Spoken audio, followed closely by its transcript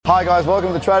Hi guys,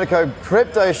 welcome to the Trader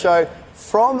Crypto Show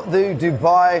from the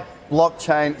Dubai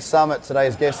Blockchain Summit.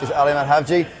 Today's guest is Ali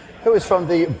Madhavji, who is from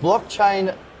the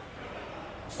Blockchain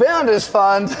Founders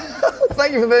Fund.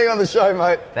 Thank you for being on the show,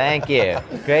 mate. Thank you.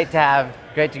 Great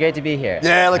to be here.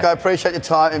 Yeah, look, I appreciate your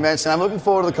time immensely. I'm looking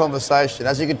forward to the conversation.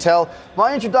 As you can tell,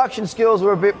 my introduction skills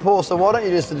were a bit poor, so why don't you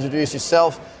just introduce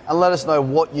yourself and let us know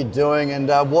what you're doing and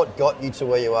what got you to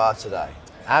where you are today.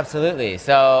 Absolutely.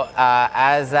 So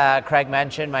as Craig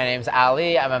mentioned, my name's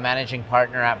Ali. I'm a managing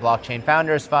partner at Blockchain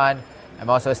Founders Fund. I'm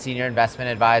also a senior investment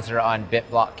advisor on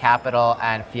BitBlock Capital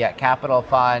and Fiat Capital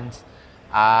Funds.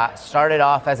 Started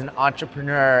off as an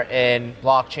entrepreneur in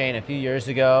blockchain a few years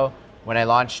ago when I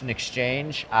launched an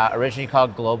exchange, originally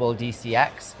called Global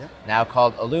DCX, now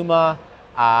called Illuma.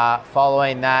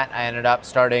 Following that, I ended up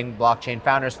starting Blockchain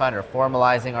Founders Fund, or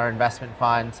formalizing our investment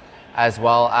funds, as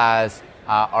well as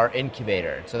our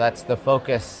incubator. So that's the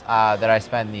focus that I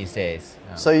spend these days.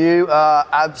 Yeah. So you are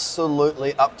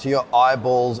absolutely up to your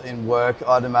eyeballs in work,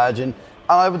 I'd imagine.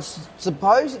 And I would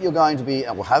suppose that you're going to be,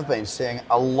 or have been, seeing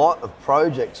a lot of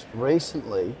projects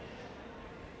recently.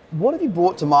 What have you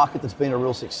brought to market that's been a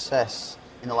real success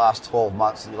in the last 12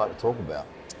 months that you'd like to talk about?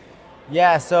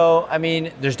 Yeah, so I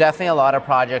mean, there's definitely a lot of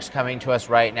projects coming to us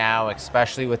right now,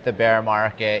 especially with the bear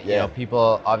market. Yeah. You know,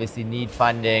 people obviously need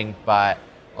funding, but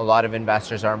a lot of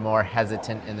investors are more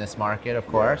hesitant in this market, of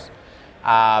course.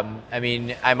 I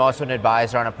mean, I'm also an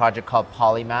advisor on a project called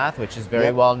Polymath, which is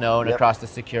very well known across the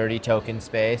security token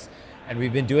space. And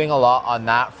we've been doing a lot on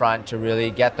that front to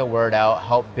really get the word out,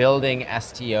 help building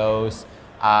STOs,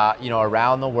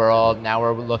 around the world. Now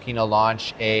we're looking to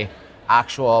launch a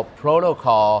actual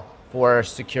protocol for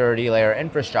security layer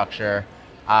infrastructure.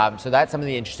 So that's some of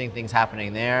the interesting things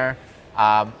happening there.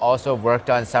 Also worked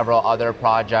on several other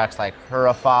projects like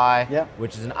Hurify,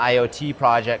 which is an IoT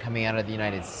project coming out of the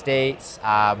United States.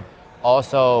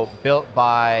 Also built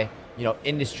by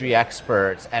industry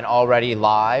experts and already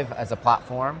live as a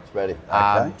platform. It's ready.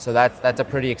 Okay. So that's a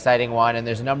pretty exciting one, and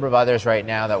there's a number of others right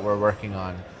now that we're working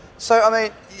on. So I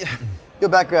mean, your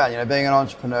background, being an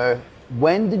entrepreneur,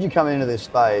 when did you come into this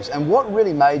space, and what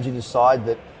really made you decide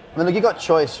that? I mean, look, you got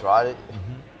choice, right?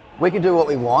 We can do what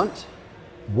we want.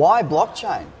 Why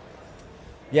blockchain?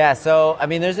 Yeah, so I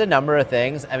mean, there's a number of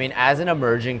things. I mean, as an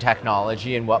emerging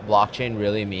technology and what blockchain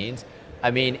really means,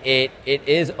 I mean, it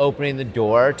is opening the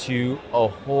door to a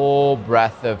whole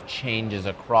breadth of changes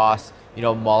across,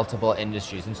 multiple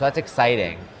industries. And so that's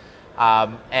exciting.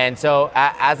 And so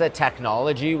as a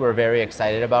technology, we're very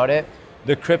excited about it.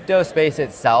 The crypto space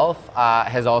itself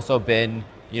has also been,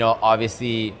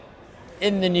 obviously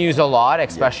in the news a lot,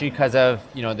 especially because of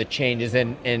the changes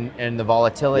in the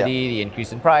volatility, the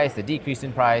increase in price, the decrease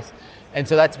in price, and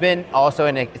so that's been also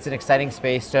it's an exciting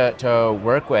space to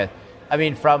work with. I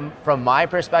mean, from my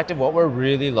perspective, what we're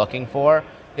really looking for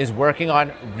is working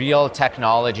on real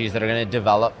technologies that are going to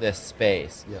develop this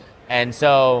space, and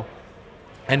so.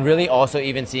 And really also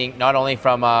even seeing, not only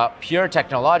from a pure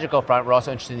technological front, we're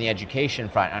also interested in the education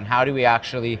front, on how do we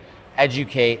actually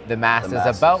educate the masses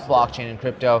about blockchain and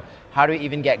crypto. How do we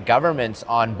even get governments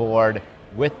on board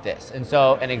with this? And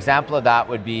so an example of that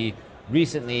would be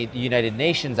recently the United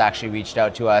Nations actually reached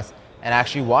out to us and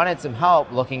actually wanted some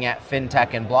help looking at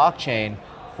fintech and blockchain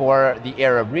for the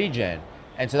Arab region.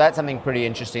 And so that's something pretty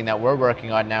interesting that we're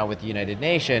working on now with the United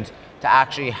Nations to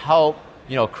actually help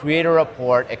create a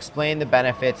report, explain the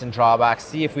benefits and drawbacks,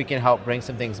 see if we can help bring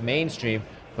some things mainstream,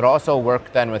 but also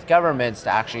work then with governments to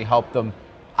actually help them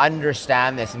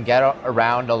understand this and get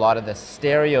around a lot of the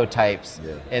stereotypes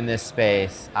in this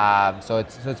space. So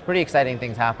it's pretty exciting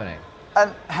things happening.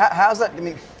 And how's that? I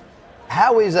mean,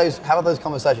 how are those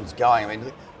conversations going? I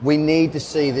mean, we need to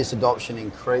see this adoption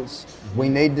increase. We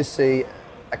need to see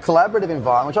a collaborative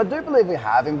environment, which I do believe we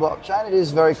have in blockchain. It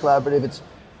is very collaborative.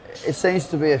 It seems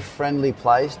to be a friendly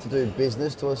place to do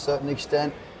business to a certain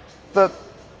extent. But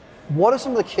what are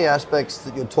some of the key aspects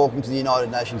that you're talking to the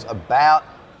United Nations about,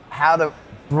 how to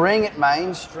bring it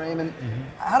mainstream and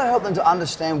how to help them to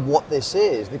understand what this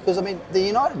is? Because, I mean, the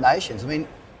United Nations, I mean,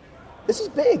 this is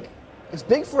big. It's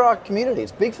big for our community.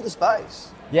 It's big for the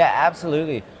space. Yeah,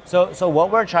 absolutely. So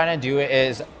what we're trying to do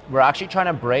is we're actually trying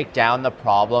to break down the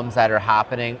problems that are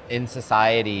happening in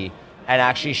society and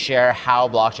actually share how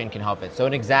blockchain can help it. So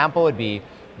an example would be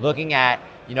looking at,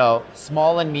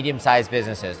 small and medium-sized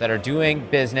businesses that are doing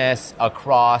business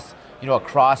across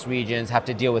regions, have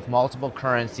to deal with multiple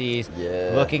currencies,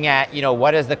 looking at,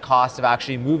 what is the cost of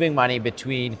actually moving money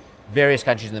between various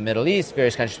countries in the Middle East,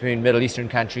 various countries between Middle Eastern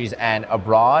countries and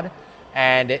abroad,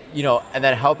 and, and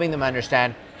then helping them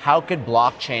understand how could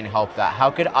blockchain help that? How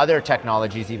could other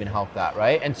technologies even help that,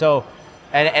 right? And so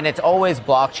And it's always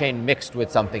blockchain mixed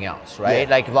with something else, right?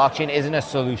 Yeah. Like blockchain isn't a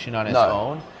solution on its No.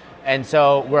 own. And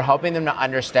so we're helping them to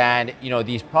understand,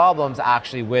 these problems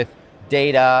actually with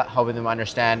data, helping them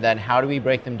understand then how do we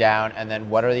break them down, and then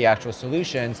what are the actual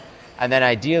solutions, and then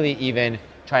ideally even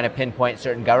trying to pinpoint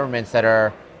certain governments that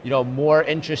are more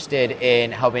interested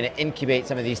in helping to incubate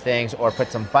some of these things or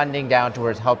put some funding down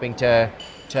towards helping to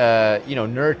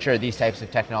nurture these types of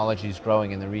technologies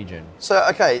growing in the region. So,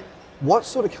 okay, what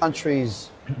sort of countries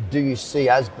do you see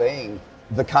as being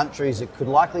the countries that could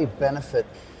likely benefit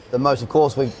the most? Of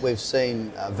course, we've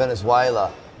seen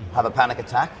Venezuela have a panic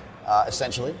attack,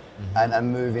 essentially,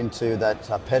 and move into that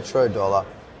petrodollar.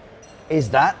 Is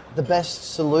that the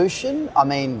best solution? I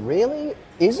mean, really?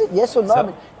 Is it? Yes or no? I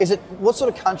mean, what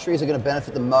sort of countries are going to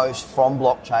benefit the most from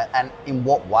blockchain, and in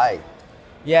what way?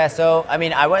 Yeah, so,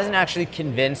 I wasn't actually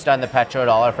convinced on the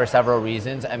petrodollar for several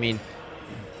reasons.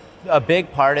 A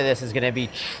big part of this is going to be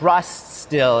trust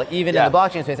still, even in the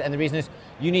blockchain space. And the reason is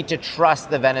you need to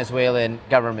trust the Venezuelan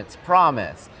government's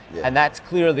promise. Yeah. And that's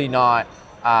clearly not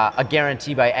a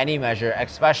guarantee by any measure,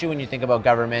 especially when you think about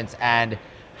governments and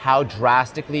how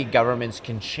drastically governments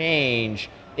can change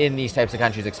in these types of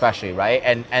countries, especially, right?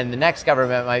 And the next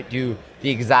government might do the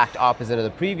exact opposite of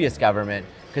the previous government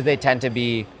because they tend to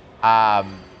be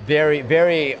very,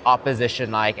 very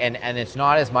opposition-like, and it's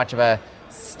not as much of a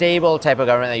stable type of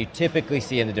government that you typically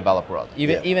see in the developed world.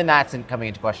 Even that's coming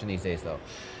into question these days, though.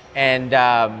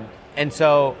 And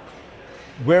so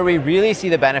where we really see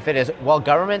the benefit is, while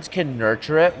governments can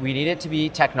nurture it, we need it to be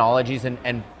technologies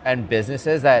and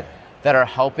businesses that are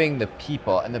helping the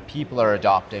people, and the people are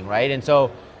adopting, right? And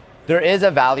so there is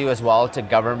a value as well to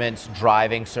governments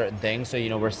driving certain things. So,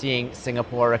 we're seeing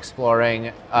Singapore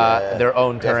exploring their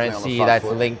own currency that's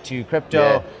linked to crypto.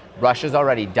 Yeah. Russia's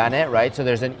already done it, right? So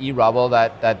there's an e-ruble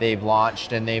that they've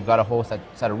launched, and they've got a whole set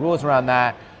of rules around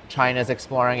that. China's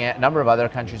exploring it. A number of other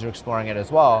countries are exploring it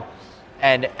as well.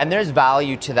 And there's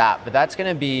value to that, but that's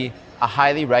going to be a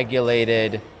highly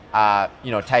regulated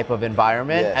type of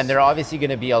environment, and they're obviously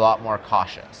going to be a lot more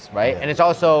cautious, right? Yeah. And it's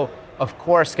also, of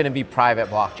course, going to be private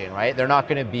blockchain, right? They're not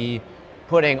going to be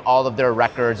putting all of their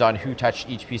records on who touched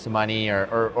each piece of money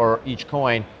or each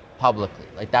coin publicly.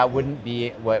 Like, that wouldn't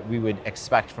be what we would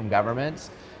expect from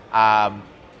governments.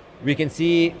 We can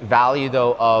see value,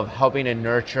 though, of helping to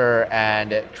nurture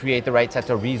and create the right sets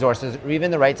of resources, or even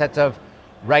the right sets of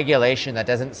regulation that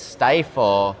doesn't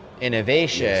stifle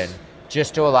innovation,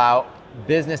 just to allow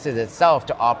businesses itself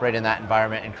to operate in that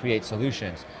environment and create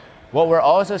solutions. What we're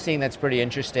also seeing that's pretty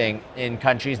interesting in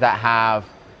countries that have,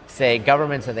 say,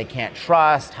 governments that they can't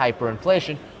trust,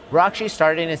 hyperinflation, we're actually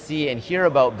starting to see and hear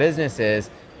about businesses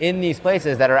in these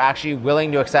places that are actually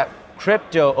willing to accept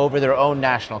crypto over their own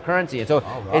national currency. And so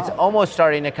it's almost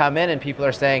starting to come in, and people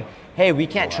are saying, hey, we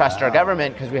can't trust our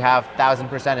government because we have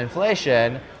 1,000%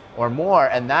 inflation or more.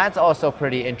 And that's also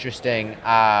pretty interesting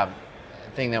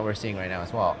thing that we're seeing right now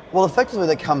as well. Well, effectively,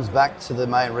 that comes back to the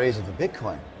main reason for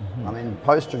Bitcoin. I mean,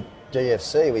 post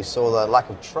GFC, we saw the lack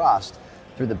of trust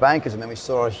through the bankers, and then we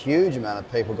saw a huge amount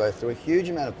of people go through a huge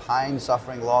amount of pain,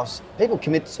 suffering, loss. People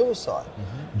commit suicide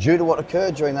due to what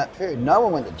occurred during that period. No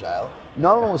one went to jail.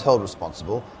 No one was held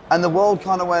responsible. And the world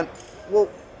kind of went, well,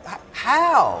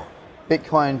 how?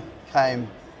 Bitcoin came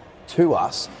to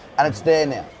us, and it's there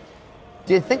now.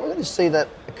 Do you think we're going to see that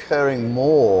occurring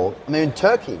more? I mean,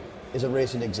 Turkey is a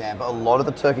recent example. A lot of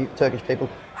the Turkish people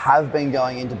have been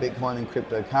going into Bitcoin and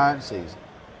cryptocurrencies.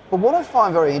 But what I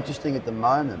find very interesting at the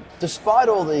moment, despite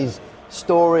all these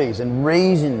stories and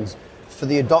reasons for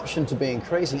the adoption to be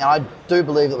increasing, and I do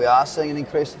believe that we are seeing an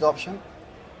increased adoption,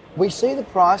 we see the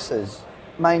prices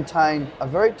maintain a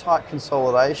very tight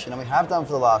consolidation, and we have done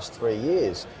for the last 3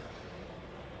 years.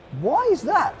 Why is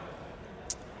that?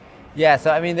 Yeah,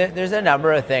 so I mean, there's a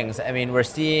number of things. I mean, we're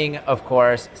seeing, of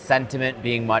course, sentiment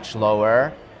being much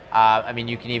lower. I mean,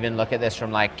 you can even look at this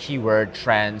from like keyword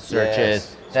trend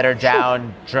searches that are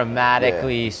down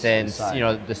dramatically since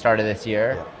the start of this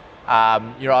year.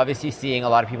 Yeah. You're obviously seeing a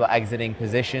lot of people exiting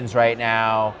positions right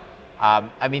now.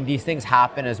 I mean, these things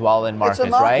happen as well in markets,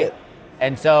 right?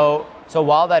 And so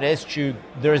while that is true,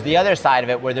 there's the other side of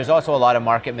it where there's also a lot of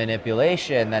market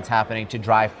manipulation that's happening to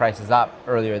drive prices up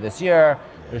earlier this year.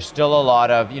 There's still a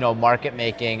lot of market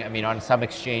making. I mean, on some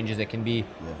exchanges it can be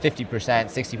 50%,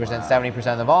 60%,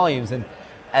 70% of the volumes,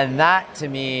 and that to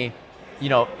me,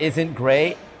 isn't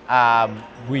great.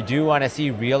 We do want to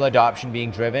see real adoption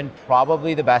being driven.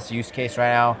 Probably the best use case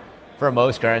right now for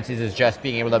most currencies is just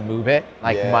being able to move it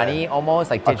like money, almost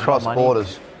like digital across money,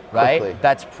 borders, right? Quickly.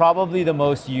 That's probably the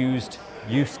most used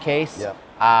use case.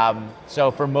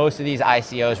 So for most of these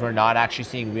ICOs, we're not actually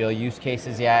seeing real use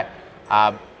cases yet.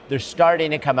 They're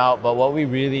starting to come out, but what we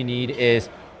really need is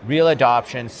real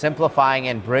adoption, simplifying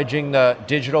and bridging the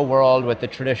digital world with the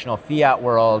traditional fiat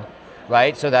world,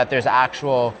 right? So that there's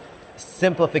actual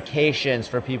simplifications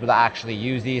for people to actually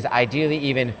use these, ideally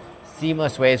even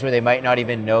seamless ways where they might not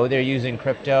even know they're using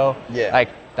crypto. Yeah. Like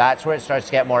that's where it starts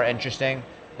to get more interesting.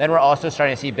 Then we're also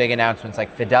starting to see big announcements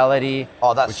like Fidelity,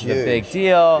 that's which is a huge. big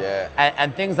deal. Yeah.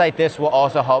 And things like this will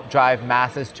also help drive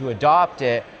masses to adopt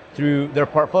it through their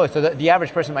portfolio. So the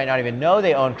average person might not even know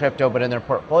they own crypto, but in their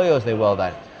portfolios they will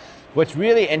then. What's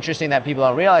really interesting that people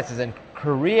don't realize is in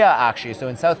Korea actually, so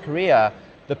in South Korea,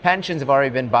 the pensions have already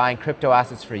been buying crypto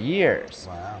assets for years.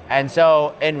 Wow. And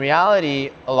so in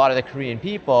reality, a lot of the Korean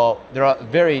people, they're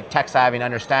very tech savvy and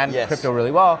understand Yes. crypto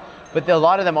really well, but a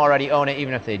lot of them already own it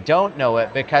even if they don't know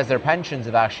it because their pensions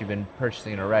have actually been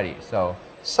purchasing it already. So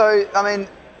I mean,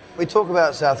 we talk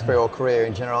about South Korea or Korea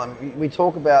in general, and we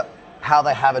talk about how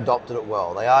they have adopted it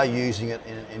well. They are using it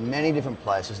in many different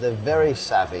places. They're very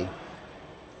savvy.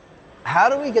 How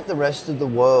do we get the rest of the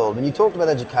world, and you talked about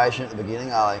education at the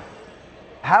beginning, Ali,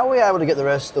 how are we able to get the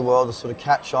rest of the world to sort of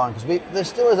catch on? Because there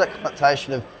still is that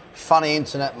connotation of funny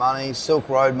internet money, Silk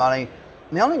Road money.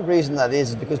 And the only reason that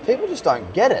is because people just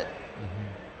don't get it.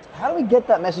 How do we get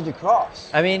that message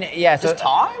across? I mean, yeah. Just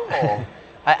time or?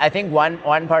 I think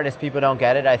one part is people don't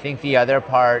get it. I think the other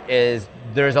part is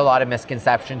there's a lot of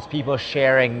misconceptions, people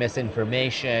sharing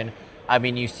misinformation. I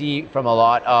mean, you see from a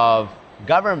lot of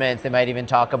governments, they might even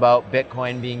talk about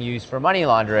Bitcoin being used for money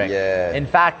laundering. Yeah. In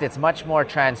fact, it's much more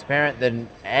transparent than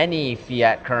any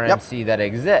fiat currency that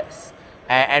exists.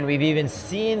 And we've even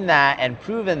seen that and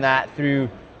proven that through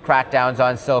crackdowns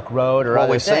on Silk Road or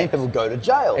other we've things. seen people go to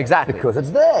jail. Exactly. Because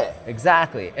it's there.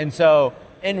 Exactly. And so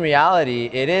in reality,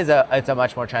 it's a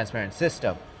much more transparent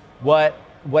system. What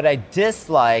I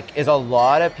dislike is a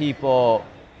lot of people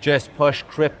just push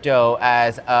crypto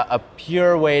as a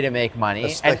pure way to make money. A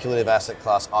speculative asset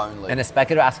class only. And a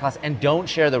speculative asset class, and don't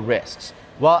share the risks.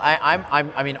 Well,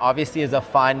 I mean, obviously as a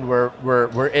fund,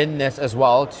 we're in this as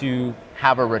well to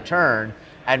have a return,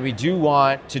 and we do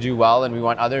want to do well, and we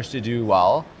want others to do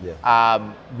well.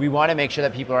 Yeah. We want to make sure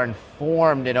that people are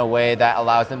informed in a way that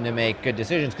allows them to make good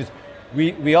decisions, because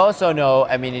we also know,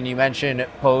 I mean, and you mentioned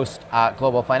post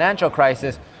global financial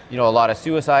crisis, a lot of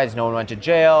suicides, no one went to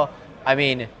jail. I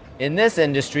mean, in this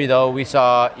industry though, we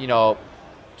saw,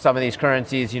 some of these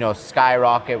currencies,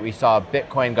 skyrocket. We saw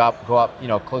Bitcoin go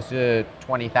up, close to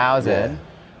 20,000.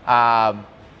 Yeah.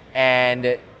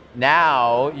 And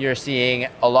now you're seeing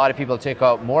a lot of people take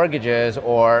out mortgages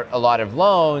or a lot of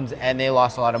loans, and they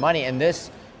lost a lot of money. And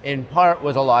this, in part,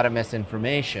 was a lot of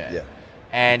misinformation. Yeah.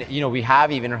 And we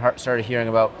have even started hearing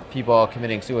about people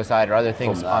committing suicide or other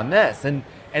things on this, and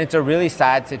it's a really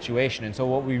sad situation. And so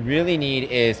what we really need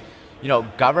is,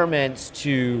 governments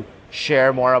to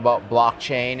share more about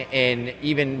blockchain and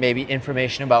even maybe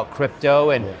information about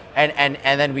crypto, and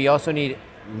then we also need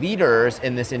leaders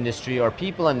in this industry or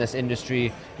people in this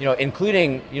industry,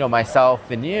 including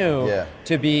myself and you,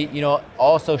 to be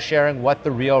also sharing what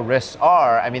the real risks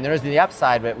are. I mean, there is the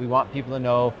upside, but we want people to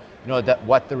know that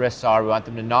what the risks are. We want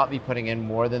them to not be putting in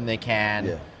more than they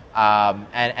can,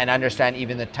 and understand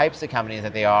even the types of companies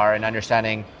that they are, and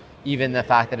understanding even the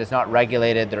fact that it's not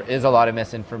regulated. There is a lot of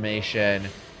misinformation,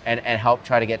 and help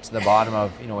try to get to the bottom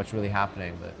of what's really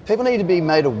happening. But people need to be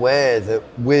made aware that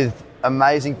with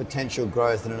amazing potential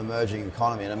growth in an emerging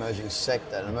economy, an emerging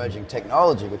sector, an emerging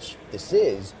technology, which this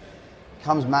is,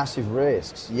 comes massive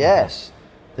risks. Yes,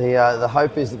 the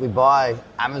hope is that we buy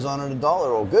Amazon at $1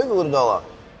 or Google at $1,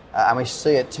 and we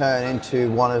see it turn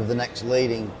into one of the next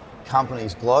leading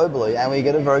companies globally, and we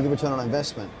get a very good return on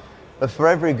investment. But for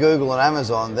every Google and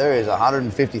Amazon, there is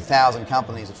 150,000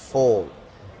 companies that fall.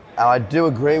 And I do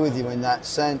agree with you in that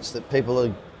sense that people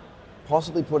are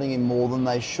possibly putting in more than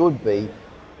they should be,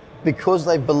 because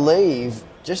they believe,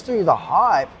 just through the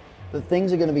hype, that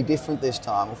things are going to be different this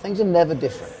time. Well, things are never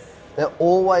different. They're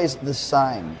always the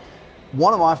same.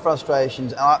 One of my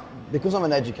frustrations, because I'm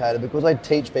an educator, because I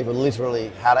teach people literally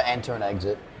how to enter and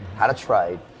exit, how to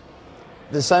trade,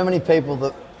 there's so many people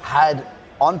that had,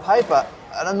 on paper,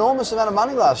 an enormous amount of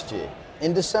money last year,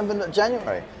 in December,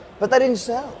 January, but they didn't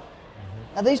sell.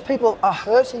 Now these people are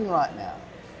hurting right now.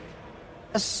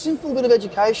 A simple bit of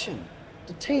education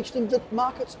to teach them that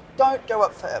markets don't go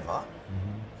up forever.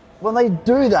 When they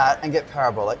do that and get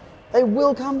parabolic, they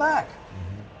will come back.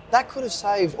 That could have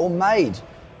saved or made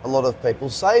a lot of people.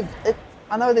 Saved it.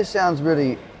 I know this sounds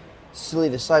really silly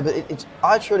to say, but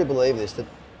I truly believe this,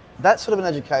 that sort of an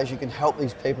education can help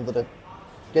these people that are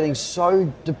getting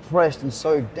so depressed and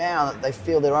so down that they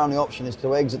feel their only option is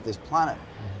to exit this planet.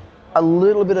 a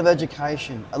little bit of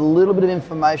education, a little bit of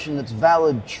information that's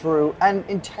valid, true, and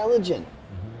intelligent.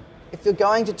 If you're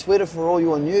going to Twitter for all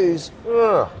your news,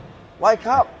 wake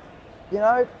up. You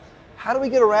know, how do we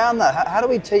get around that? How do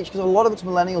we teach? Because a lot of it's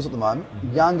millennials at the moment,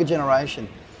 younger generation.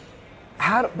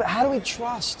 How do we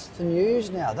trust the news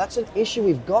now? That's an issue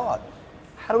we've got.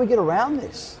 How do we get around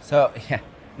this? So, yeah,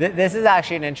 this is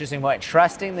actually an interesting point.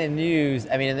 Trusting the news,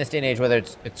 I mean, in this day and age, whether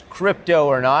it's crypto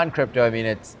or non-crypto, I mean,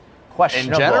 it's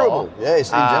questionable. In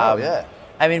general, yeah.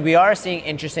 I mean, we are seeing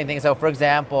interesting things. So, for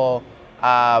example,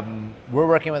 we're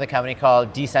working with a company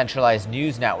called Decentralized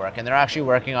News Network, and they're actually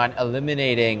working on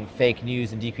eliminating fake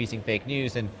news and decreasing fake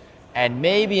news. And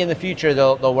maybe in the future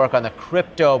they'll work on the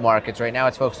crypto markets. Right now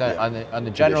it's focused on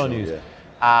the general news.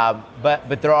 Yeah.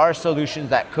 But there are solutions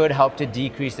that could help to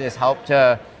decrease this, help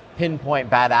to pinpoint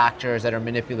bad actors that are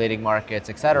manipulating markets,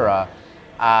 etc.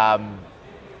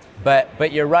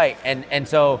 But you're right, and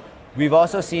so we've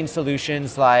also seen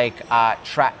solutions like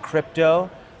Track Crypto.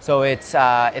 So it's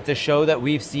a show that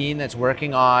we've seen that's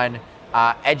working on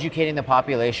educating the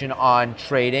population on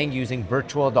trading using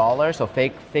virtual dollars, so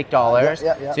fake dollars.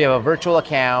 Yeah. So you have a virtual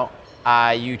account,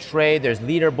 you trade, there's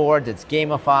leaderboards, it's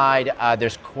gamified,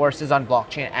 there's courses on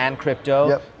blockchain and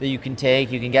crypto that you can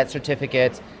take, you can get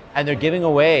certificates, and they're giving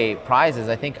away prizes,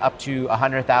 I think up to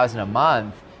 $100,000 a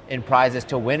month in prizes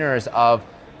to winners of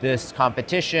this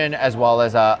competition, as well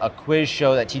as a quiz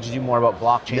show that teaches you more about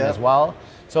blockchain as well.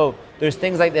 So there's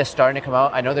things like this starting to come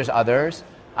out. I know there's others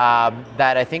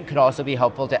that I think could also be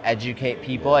helpful to educate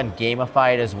people and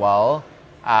gamify it as well,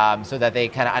 so that they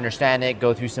kind of understand it,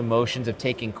 go through some motions of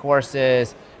taking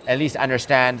courses, at least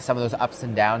understand some of those ups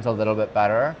and downs a little bit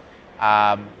better.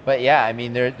 But yeah, I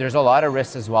mean, there's a lot of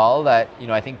risks as well that, you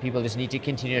know, I think people just need to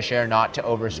continue to share, not to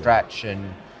overstretch.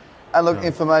 And look,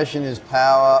 information is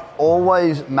power.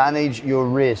 Always manage your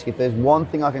risk. If there's one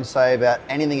thing I can say about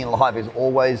anything in life, is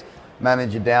always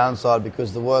manage your downside,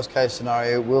 because the worst case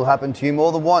scenario will happen to you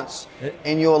more than once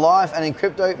in your life, and in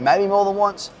crypto, maybe more than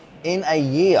once in a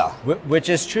year. Which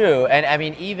is true. And I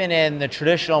mean, even in the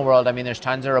traditional world, I mean, there's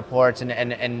tons of reports,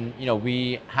 and you know,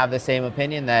 we have the same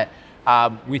opinion that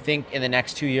we think in the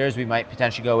next 2 years we might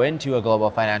potentially go into a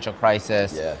global financial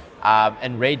crisis.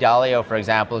 And Ray Dalio, for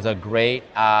example, is a great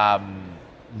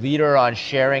leader on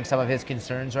sharing some of his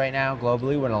concerns right now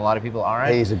globally when a lot of people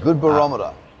aren't. He's a good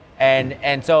barometer.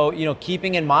 And so, you know,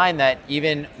 keeping in mind that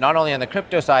even not only on the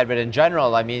crypto side, but in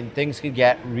general, I mean, things could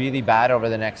get really bad over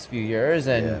the next few years,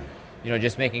 and you know,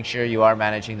 just making sure you are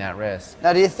managing that risk.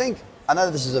 Now, do you think, I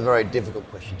know this is a very difficult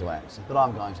question to answer, but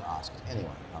I'm going to ask it anyway.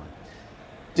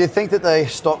 Do you think that the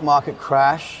stock market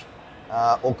crash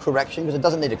or correction, because it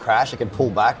doesn't need to crash, it can pull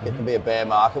back, it can be a bear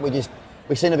market.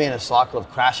 We seem to be in a cycle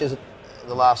of crashes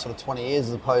the last sort of 20 years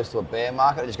as opposed to a bear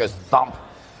market. It just goes thump.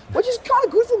 Which is kind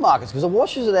of good for markets because it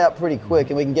washes it out pretty quick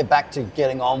and we can get back to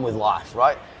getting on with life,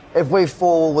 right? If we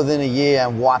fall within a year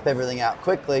and wipe everything out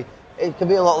quickly, it can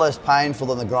be a lot less painful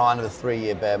than the grind of a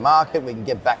 3-year bear market. We can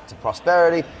get back to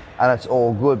prosperity and it's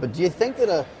all good. But do you think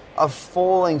that a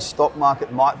falling stock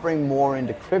market might bring more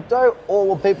into crypto, or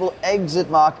will people exit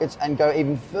markets and go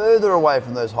even further away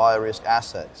from those higher risk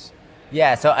assets?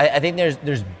 Yeah, so I think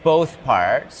there's both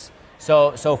parts.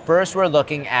 So first we're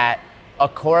looking at a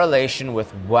correlation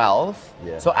with wealth.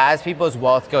 So as people's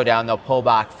wealth go down, they'll pull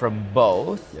back from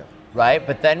both, right?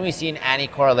 But then we see an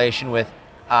anti-correlation with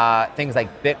things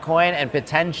like Bitcoin and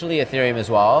potentially Ethereum as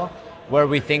well, where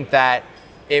we think that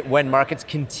when markets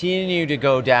continue to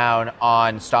go down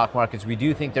on stock markets, we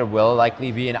do think there will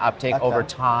likely be an uptake over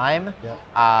time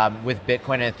with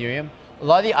Bitcoin and Ethereum. A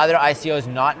lot of the other ICOs,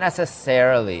 not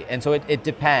necessarily, and so it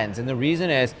depends. And the reason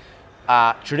is,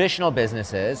 traditional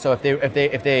businesses, so if they're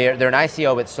an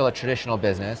ICO but still a traditional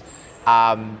business,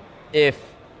 if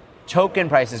token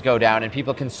prices go down and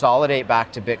people consolidate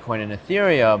back to Bitcoin and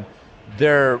Ethereum,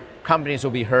 their companies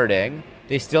will be hurting.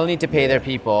 They still need to pay their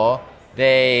people.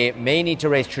 They may need to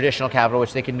raise traditional capital,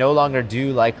 which they can no longer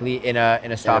do likely in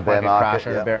a stock market crash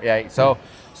or a bear. So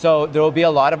there will be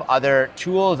a lot of other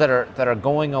tools that are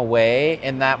going away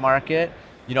in that market.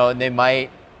 You know, and they might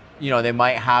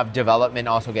have development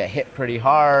also get hit pretty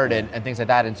hard and things like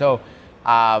that. And so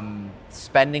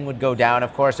spending would go down,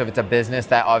 of course. So if it's a business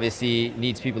that obviously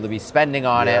needs people to be spending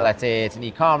on it, let's say it's an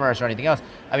e-commerce or anything else,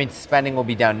 I mean, spending will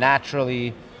be down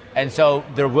naturally. And so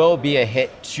there will be a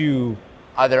hit to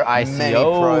other ICOs. Many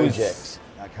projects.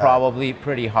 Probably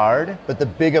pretty hard. But the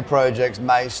bigger projects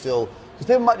may still, because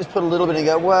people might just put a little bit and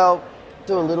go, well,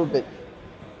 do a little bit.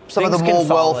 Some of the more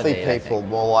wealthy people,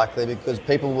 more likely, because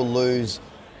people will lose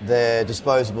their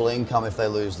disposable income if they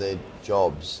lose their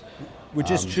jobs. Which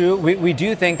is true. We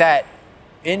do think that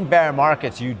in bear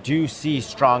markets, you do see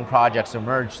strong projects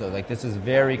emerge. So like this is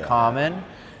very common.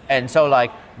 And so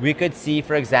like we could see,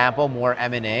 for example, more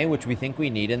M&A, which we think we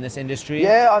need in this industry.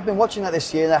 Yeah, I've been watching that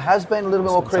this year. There has been a little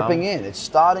bit more creeping in. It's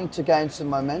starting to gain some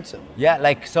momentum. Yeah,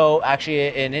 like so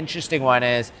actually an interesting one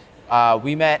is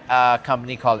we met a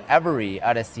company called Every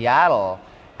out of Seattle,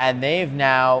 and they've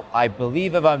now, I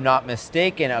believe if I'm not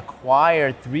mistaken,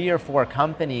 acquired 3 or 4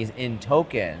 companies in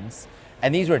tokens.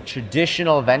 And these were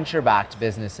traditional venture-backed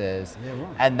businesses. Yeah,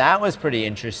 right. And that was pretty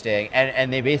interesting.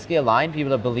 And they basically aligned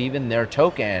people to believe in their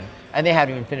token, and they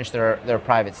haven't even finished their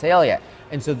private sale yet.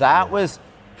 And so that was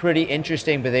pretty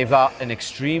interesting, but they've got an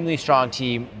extremely strong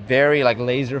team, very like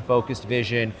laser-focused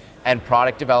vision and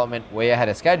product development way ahead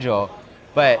of schedule.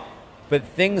 But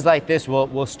things like this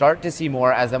we'll start to see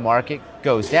more as the market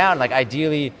goes down. Like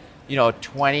ideally,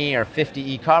 20 or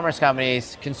 50 e-commerce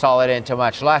companies consolidate into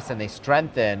much less, and they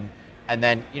strengthen, and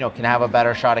then can have a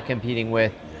better shot at competing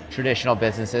with traditional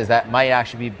businesses that might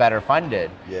actually be better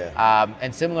funded. Yeah.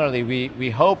 And similarly, we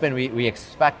hope and we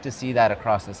expect to see that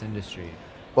across this industry.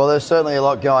 Well, there's certainly a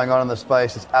lot going on in the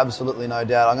space. There's absolutely no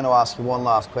doubt. I'm going to ask you one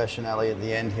last question, Ali, at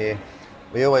the end here.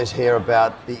 We always hear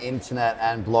about the internet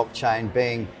and blockchain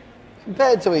being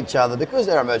compared to each other because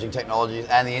they're emerging technologies,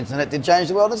 and the internet did change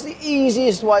the world. It's the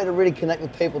easiest way to really connect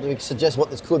with people to suggest what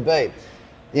this could be.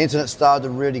 The internet started to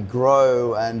really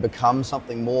grow and become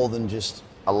something more than just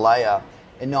a layer.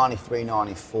 In 93,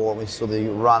 94, we saw the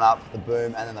run up, the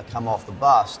boom, and then the come off the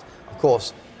bust. Of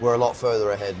course, we're a lot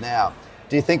further ahead now.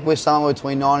 Do you think we're somewhere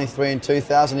between 93 and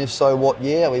 2000? If so, what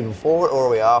year? Are we before it or are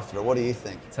we after it? What do you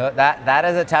think? So that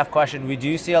is a tough question. We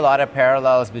do see a lot of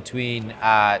parallels between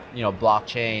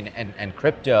blockchain and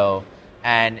crypto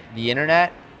and the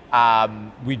internet.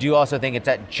 We do also think it's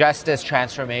just as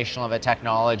transformational of a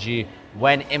technology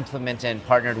when implemented and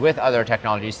partnered with other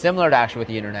technologies, similar to actually what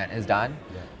the internet has done.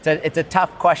 Yeah. It's a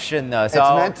tough question though. So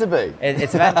it's meant to be.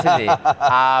 It's meant to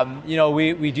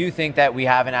be. We do think that we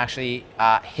haven't actually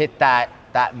hit that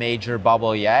major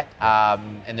bubble yet,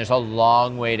 and there's a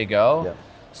long way to go. Yeah.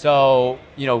 So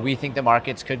we think the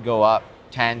markets could go up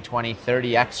 10, 20,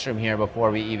 30x from here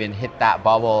before we even hit that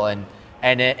bubble. And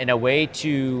in a way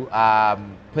to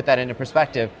put that into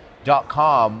perspective,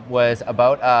 .com was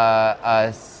about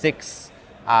a $6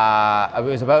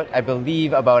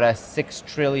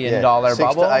 trillion bubble.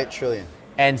 6 to 8 trillion.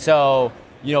 And so,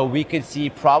 we could see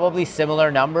probably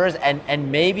similar numbers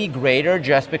and maybe greater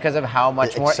just because of how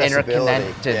much more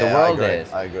interconnected the world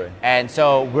is. I agree. And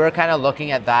so we're kind of looking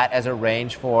at that as a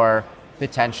range for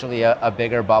potentially a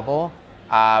bigger bubble.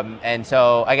 And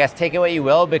so I guess take it what you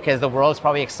will, because the world's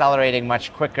probably accelerating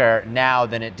much quicker now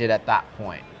than it did at that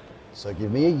point. So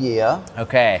give me a year.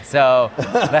 Okay, so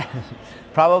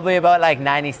probably about like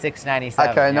 96,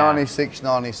 97. Okay, 96,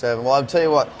 97. Well, I'll tell you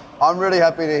what, I'm really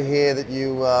happy to hear that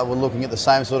you were looking at the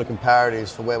same sort of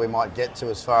comparatives for where we might get to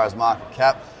as far as market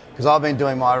cap, because I've been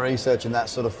doing my research in that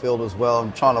sort of field as well.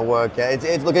 I'm trying to work out.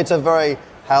 Look, it's a very,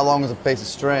 how long is a piece of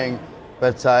string,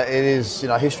 but it is,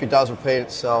 history does repeat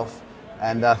itself.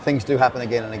 And things do happen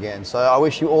again and again. So I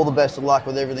wish you all the best of luck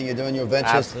with everything you're doing in your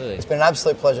ventures. Absolutely. It's been an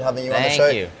absolute pleasure having you on the show.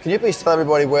 Thank you. Can you please tell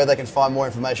everybody where they can find more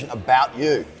information about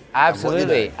you?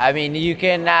 Absolutely. I mean, you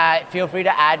can feel free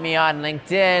to add me on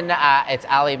LinkedIn. It's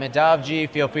Ali Madavji.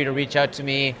 Feel free to reach out to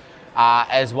me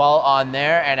as well on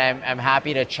there, and I'm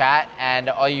happy to chat. And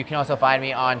you can also find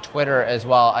me on Twitter as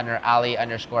well under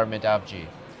Ali_Madavji.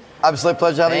 Absolute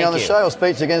pleasure having you on the show. I'll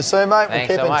speak to you again soon, mate. Thanks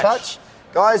We'll keep in touch.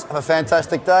 Guys, have a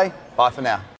fantastic day. Bye for now.